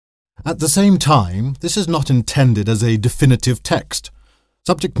At the same time, this is not intended as a definitive text.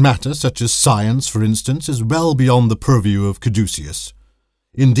 Subject matter such as science, for instance, is well beyond the purview of Caduceus.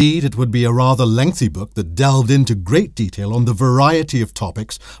 Indeed, it would be a rather lengthy book that delved into great detail on the variety of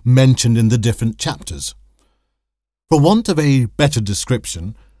topics mentioned in the different chapters. For want of a better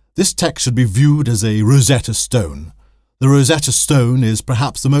description, this text should be viewed as a Rosetta Stone. The Rosetta Stone is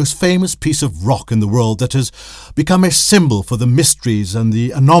perhaps the most famous piece of rock in the world that has become a symbol for the mysteries and the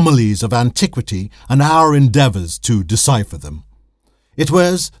anomalies of antiquity and our endeavours to decipher them. It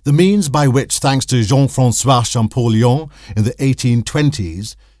was the means by which, thanks to Jean-François Champollion in the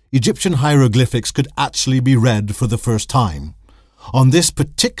 1820s, Egyptian hieroglyphics could actually be read for the first time. On this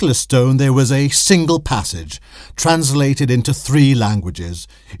particular stone there was a single passage, translated into 3 languages,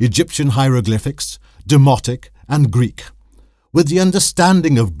 Egyptian hieroglyphics, Demotic, and Greek. With the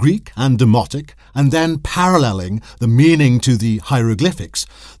understanding of Greek and Demotic, and then paralleling the meaning to the hieroglyphics,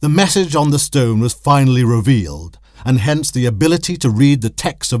 the message on the stone was finally revealed, and hence the ability to read the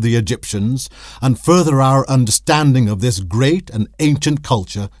texts of the Egyptians and further our understanding of this great and ancient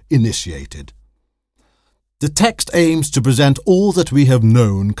culture initiated. The text aims to present all that we have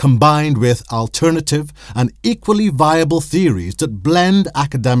known combined with alternative and equally viable theories that blend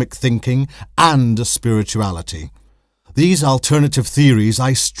academic thinking and spirituality. These alternative theories,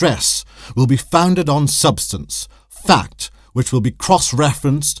 I stress, will be founded on substance, fact, which will be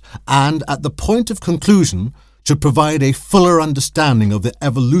cross-referenced and, at the point of conclusion, should provide a fuller understanding of the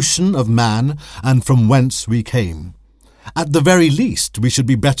evolution of man and from whence we came. At the very least, we should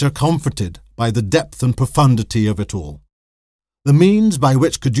be better comforted by the depth and profundity of it all. The means by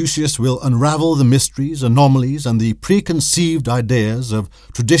which Caduceus will unravel the mysteries, anomalies, and the preconceived ideas of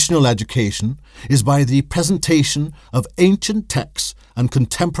traditional education is by the presentation of ancient texts and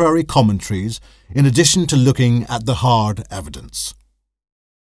contemporary commentaries, in addition to looking at the hard evidence.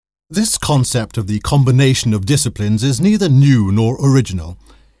 This concept of the combination of disciplines is neither new nor original.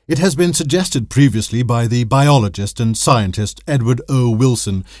 It has been suggested previously by the biologist and scientist Edward O.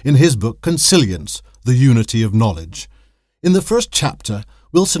 Wilson in his book Consilience, The Unity of Knowledge. In the first chapter,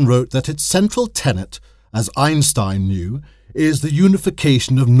 Wilson wrote that its central tenet, as Einstein knew, is the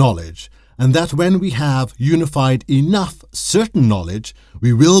unification of knowledge, and that when we have unified enough certain knowledge,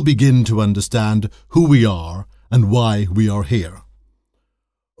 we will begin to understand who we are and why we are here.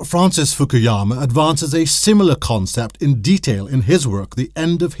 Francis Fukuyama advances a similar concept in detail in his work The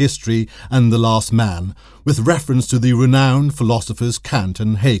End of History and the Last Man, with reference to the renowned philosophers Kant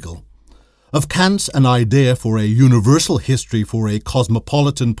and Hegel. Of Kant's an idea for a universal history for a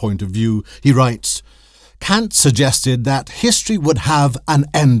cosmopolitan point of view, he writes, Kant suggested that history would have an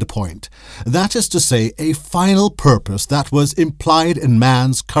end point, that is to say, a final purpose that was implied in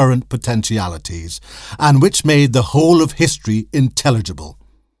man's current potentialities, and which made the whole of history intelligible.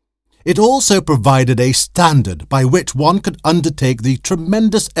 It also provided a standard by which one could undertake the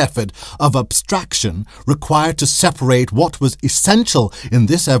tremendous effort of abstraction required to separate what was essential in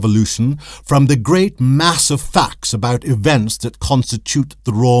this evolution from the great mass of facts about events that constitute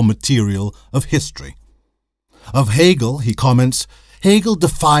the raw material of history. Of Hegel, he comments, Hegel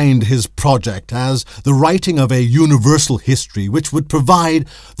defined his project as the writing of a universal history which would provide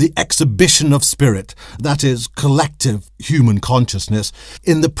the exhibition of spirit, that is, collective human consciousness,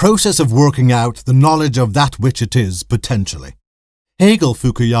 in the process of working out the knowledge of that which it is potentially. Hegel,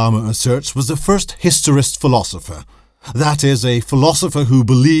 Fukuyama asserts, was the first historist philosopher, that is, a philosopher who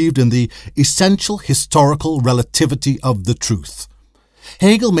believed in the essential historical relativity of the truth.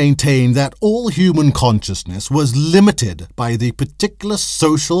 Hegel maintained that all human consciousness was limited by the particular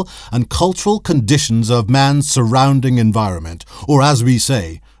social and cultural conditions of man's surrounding environment, or as we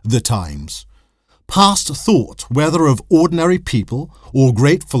say, the times. Past thought, whether of ordinary people or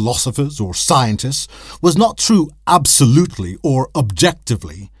great philosophers or scientists, was not true absolutely or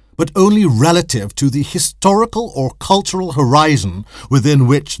objectively, but only relative to the historical or cultural horizon within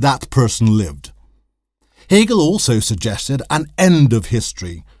which that person lived. Hegel also suggested an end of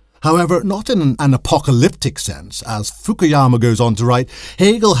history, however, not in an apocalyptic sense. As Fukuyama goes on to write,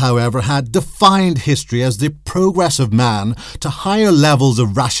 Hegel, however, had defined history as the progress of man to higher levels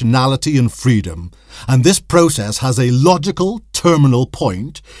of rationality and freedom, and this process has a logical terminal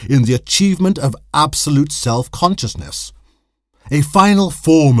point in the achievement of absolute self-consciousness, a final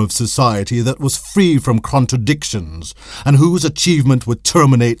form of society that was free from contradictions and whose achievement would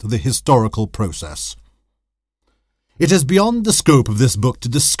terminate the historical process. It is beyond the scope of this book to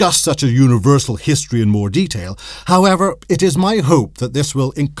discuss such a universal history in more detail. However, it is my hope that this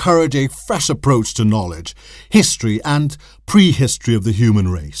will encourage a fresh approach to knowledge, history, and prehistory of the human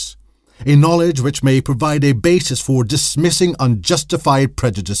race. a knowledge which may provide a basis for dismissing unjustified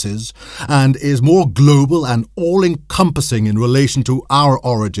prejudices and is more global and all-encompassing in relation to our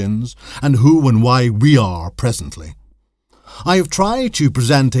origins and who and why we are presently. I have tried to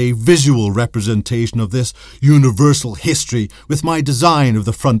present a visual representation of this universal history with my design of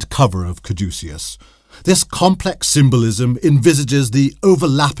the front cover of Caduceus. This complex symbolism envisages the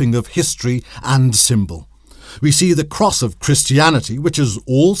overlapping of history and symbol. We see the cross of Christianity, which is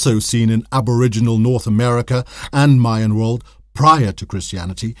also seen in Aboriginal North America and Mayan world prior to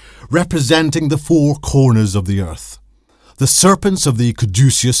Christianity, representing the four corners of the earth. The serpents of the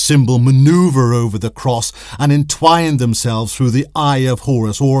caduceus symbol maneuver over the cross and entwine themselves through the eye of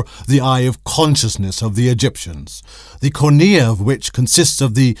Horus, or the eye of consciousness of the Egyptians, the cornea of which consists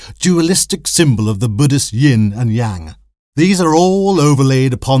of the dualistic symbol of the Buddhist yin and yang. These are all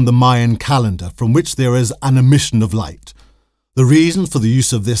overlaid upon the Mayan calendar, from which there is an emission of light. The reason for the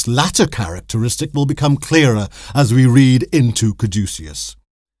use of this latter characteristic will become clearer as we read into Caduceus.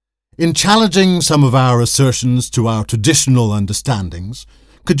 In challenging some of our assertions to our traditional understandings,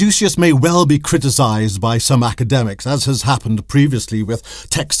 Caduceus may well be criticized by some academics, as has happened previously with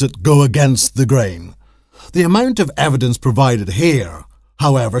texts that go against the grain. The amount of evidence provided here,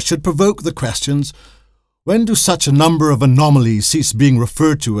 however, should provoke the questions: when do such a number of anomalies cease being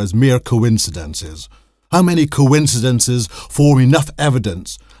referred to as mere coincidences? How many coincidences form enough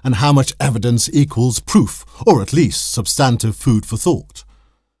evidence, and how much evidence equals proof, or at least substantive food for thought?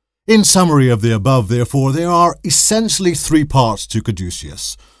 In summary of the above, therefore, there are essentially three parts to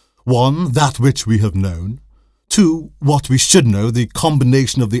Caduceus. 1. That which we have known. 2. What we should know, the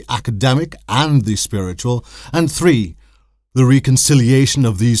combination of the academic and the spiritual. And 3. The reconciliation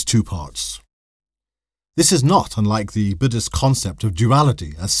of these two parts. This is not unlike the Buddhist concept of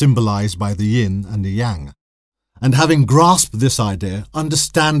duality as symbolized by the yin and the yang. And having grasped this idea,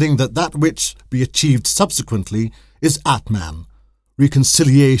 understanding that that which be achieved subsequently is Atman,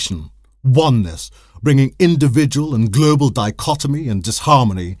 reconciliation, oneness, bringing individual and global dichotomy and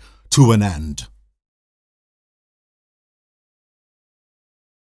disharmony to an end.